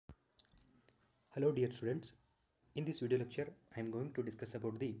Hello dear students, in this video lecture I am going to discuss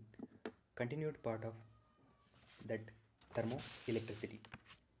about the continued part of that thermoelectricity.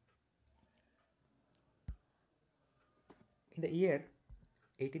 In the year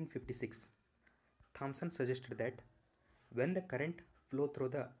 1856, Thomson suggested that when the current flow through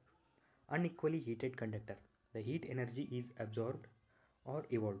the unequally heated conductor, the heat energy is absorbed or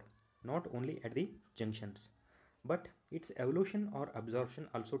evolved not only at the junctions, but its evolution or absorption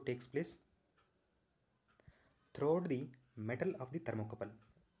also takes place throughout the metal of the thermocouple,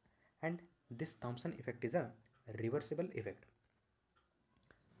 and this Thomson effect is a reversible effect.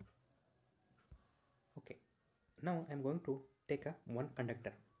 Okay, now I am going to take a one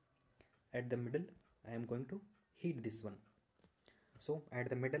conductor. At the middle I am going to heat this one. So at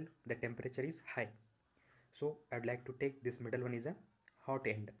the middle the temperature is high, so I'd like to take this middle one is a hot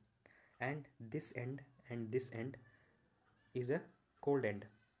end, and this end and this end is a cold end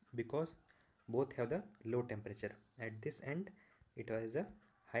because both have the low temperature. At this end it was a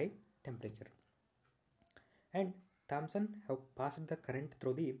high temperature, and Thomson have passed the current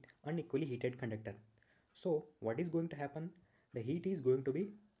through the unequally heated conductor. So what is going to happen? The heat is going to be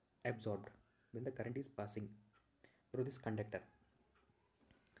absorbed when the current is passing through this conductor.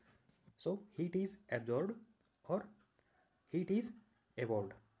 So heat is absorbed or heat is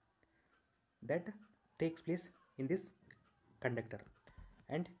evolved. That takes place in this conductor,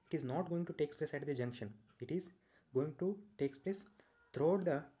 and it is not going to take place at the junction. It is going to take place throughout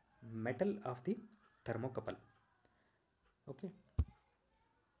the metal of the thermocouple. Okay.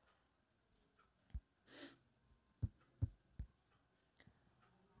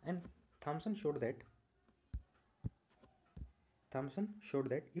 And Thomson showed that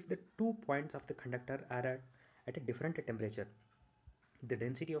if the 2 points of the conductor are at a different temperature, the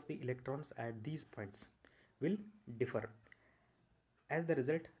density of the electrons at these points will differ. As the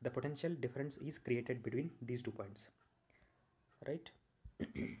result, the potential difference is created between these 2 points. Right?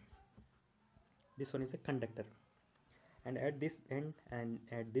 This one is a conductor, and at this end and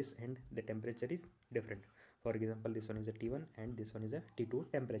at this end the temperature is different. For example, this one is a T1 and this one is a T2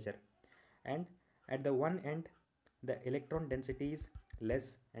 temperature, and at the one end the electron density is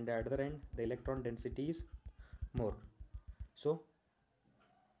less and at the other end the electron density is more. So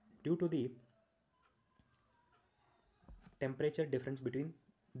due to the temperature difference between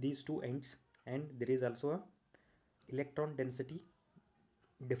these two ends, and there is also a electron density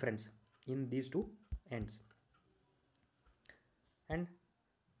difference in these two ends, and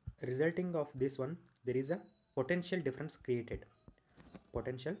resulting of this one there is a potential difference created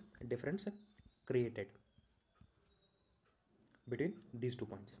between these 2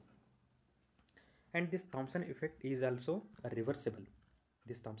 points. And this Thomson effect is also a reversible.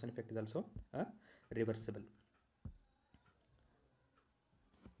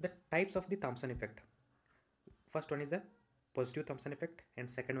 The types of the Thomson effect: first one is a positive Thomson effect and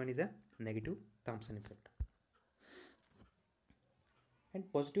second one is a negative Thomson effect.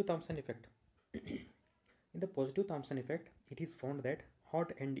 And positive Thomson effect in the positive Thomson effect, it is found that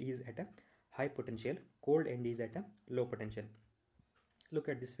hot end is at a high potential, cold end is at a low potential. Look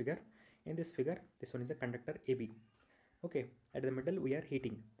at this figure. In this figure, this one is a conductor AB. Okay, at the middle we are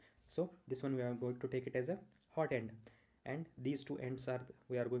heating, so this one we are going to take it as a hot end, and these two ends are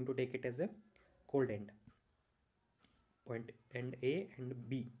we are going to take it as a cold end. Point end A and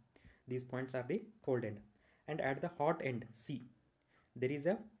B, these points are the cold end, and at the hot end C there is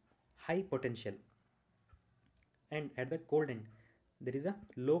a high potential, and at the cold end there is a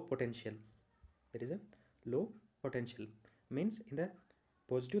low potential. Means in the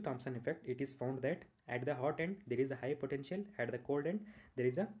positive Thomson effect it is found that at the hot end there is a high potential, at the cold end there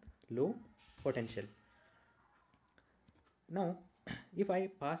is a low potential. Now if I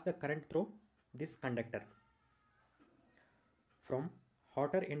pass the current through this conductor from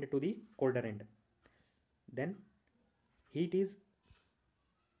hotter end to the colder end, then heat is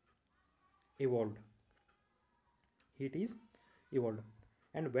evolved.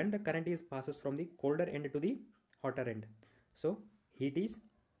 And when the current is passes from the colder end to the hotter end, so heat is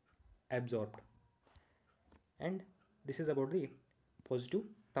absorbed. And this is about the positive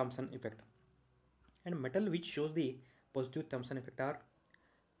Thomson effect. And metal which shows the positive Thomson effect are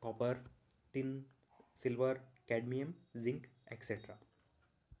copper, tin, silver, cadmium, zinc, etc.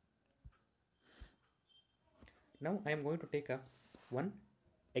 Now I am going to take one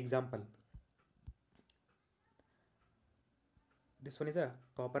example. This one is a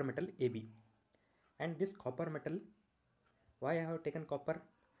copper metal AB, and this copper metal, why I have taken copper?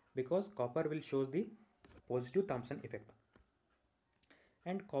 Because copper will show the positive Thomson effect.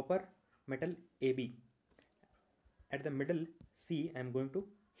 And copper metal AB, at the middle C I am going to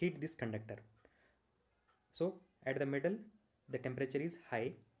heat this conductor. So at the middle the temperature is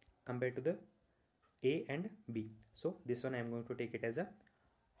high compared to the A and B. So this one I am going to take it as a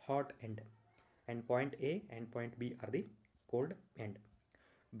hot end, and point A and point B are the cold end.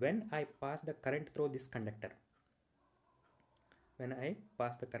 When I pass the current through this conductor, when I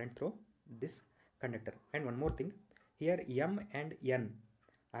pass the current through this conductor, and one more thing, here M and N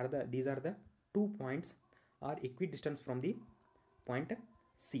are these are the 2 points are equidistant from the point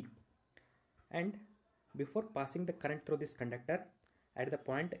C, and before passing the current through this conductor, at the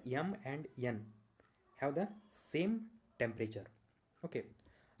point M and N have the same temperature. Okay,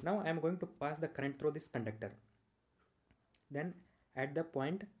 now I am going to pass the current through this conductor. Then at the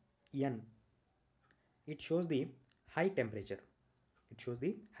point N, it shows the high temperature. It shows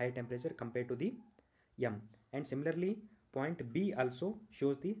the high temperature compared to the M. And similarly, point B also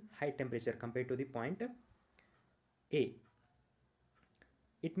shows the high temperature compared to the point A.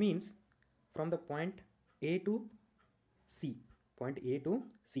 It means from the point A to C, point A to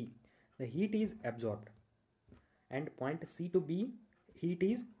C, the heat is absorbed, and point C to B, heat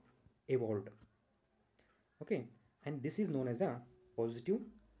is evolved. Okay, and this is known as a positive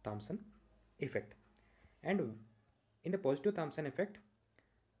Thomson effect. And in the positive Thomson effect,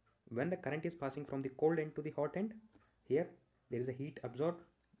 when the current is passing from the cold end to the hot end, here there is a heat absorbed,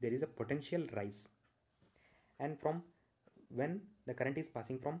 there is a potential rise. And from when the current is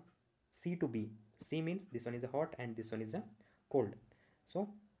passing from C to B, C means this one is a hot and this one is a cold, so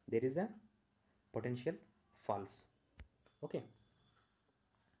there is a potential falls. Okay,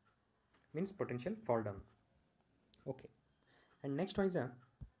 means potential fall down. Okay, and next one is a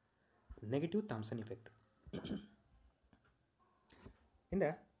negative Thomson effect. In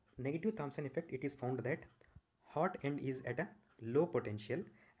the negative Thomson effect, it is found that hot end is at a low potential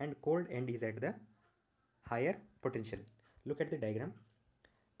and cold end is at the higher potential. Look at the diagram.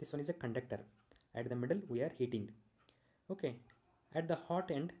 This one is a conductor. At the middle we are heating. Okay, at the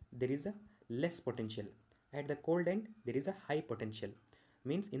hot end there is a less potential. At the cold end there is a high potential.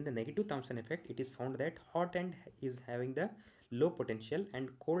 Means in the negative Thomson effect, it is found that hot end is having the low potential and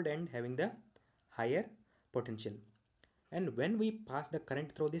cold end having the higher potential. And when we pass the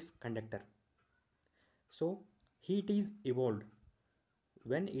current through this conductor, so heat is evolved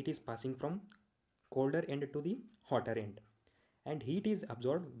when it is passing from colder end to the hotter end, and heat is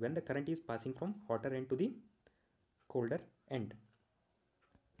absorbed when the current is passing from hotter end to the colder end,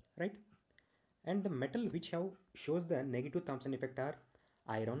 right? And the metal which have shows the negative Thomson effect are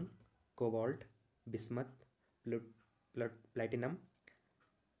iron, cobalt, bismuth, platinum,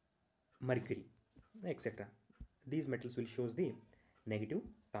 mercury, etc. These metals will shows the negative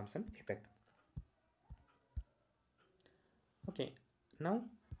Thomson effect. Okay, now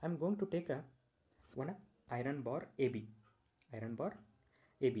I'm going to take a one iron bar AB. Iron bar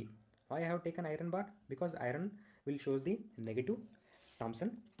AB. Why I have taken iron bar? Because iron will shows the negative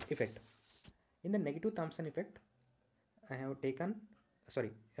Thomson effect. In the negative Thomson effect, I have taken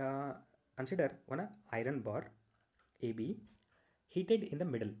consider one iron bar AB heated in the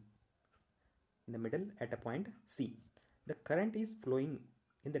middle at a point C. The current is flowing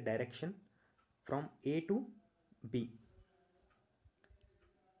in the direction from A to B.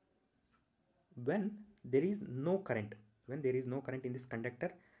 When there is no current, in this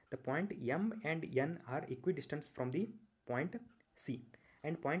conductor, the point M and N are equidistant from the point C,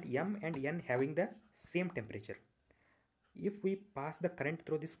 and point M and N having the same temperature. If we pass the current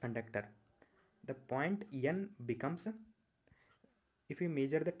through this conductor, the point N becomes, if we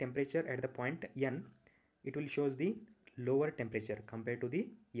measure the temperature at the point N, it will shows the lower temperature compared to the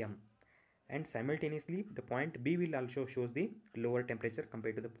M, and simultaneously the point B will also shows the lower temperature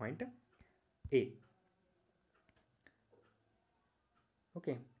compared to the point A.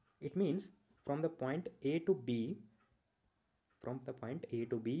 Okay, it means from the point A to B,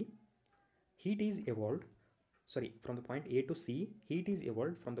 heat is evolved, from the point A to C, heat is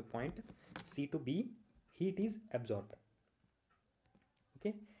evolved. From the point C to B, heat is absorbed.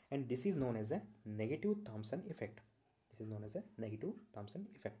 Okay, and this is known as a negative Thomson effect.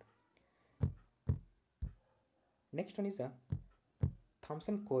 Next one is a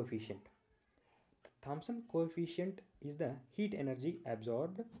Thomson coefficient. The Thomson coefficient is the heat energy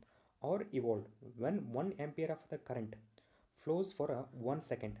absorbed or evolved when 1 ampere of the current flows for 1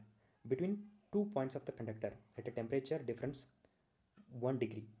 second between 2 points of the conductor at a temperature difference 1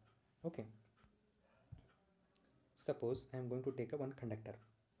 degree. Okay, suppose I am going to take a one conductor.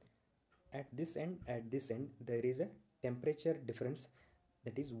 At this end there is a temperature difference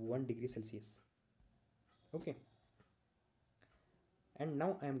that is 1 degree Celsius. Okay, and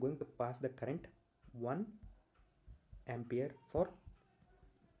now I am going to pass the current 1 ampere for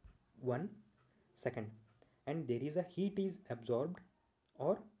 1 second. and there is a heat is absorbed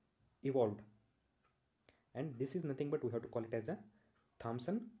or evolved, and this is nothing but we have to call it as a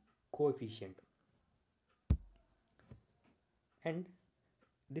Thomson coefficient. And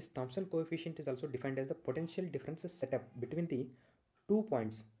this Thomson coefficient is also defined as the potential differences set up between the 2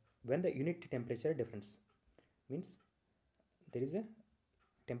 points when the unit temperature difference means there is a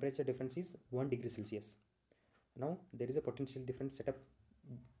temperature difference is 1 degree Celsius. Now there is a potential difference set up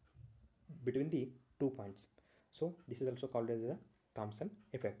between the 2 points. So this is also called as a Thomson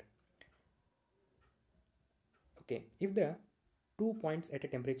effect. Okay, if the 2 points at a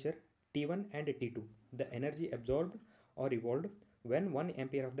temperature T1 and T2, the energy absorbed or evolved when 1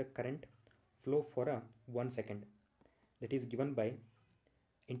 ampere of the current flow for a 1 second, that is given by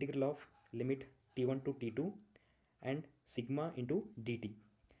integral of limit T1 to T2 and sigma into dt,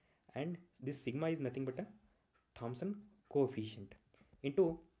 and this sigma is nothing but a Thomson coefficient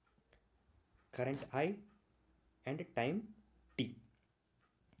into current I and time t.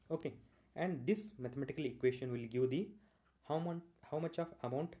 Okay, and this mathematical equation will give the how much of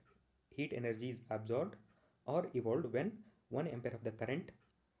amount heat energy is absorbed or evolved when 1 ampere of the current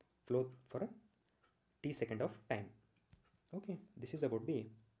flow for a t second of time. Okay, this is about the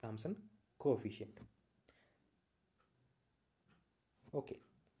Thomson coefficient. Okay,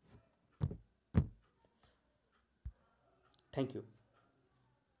 thank you.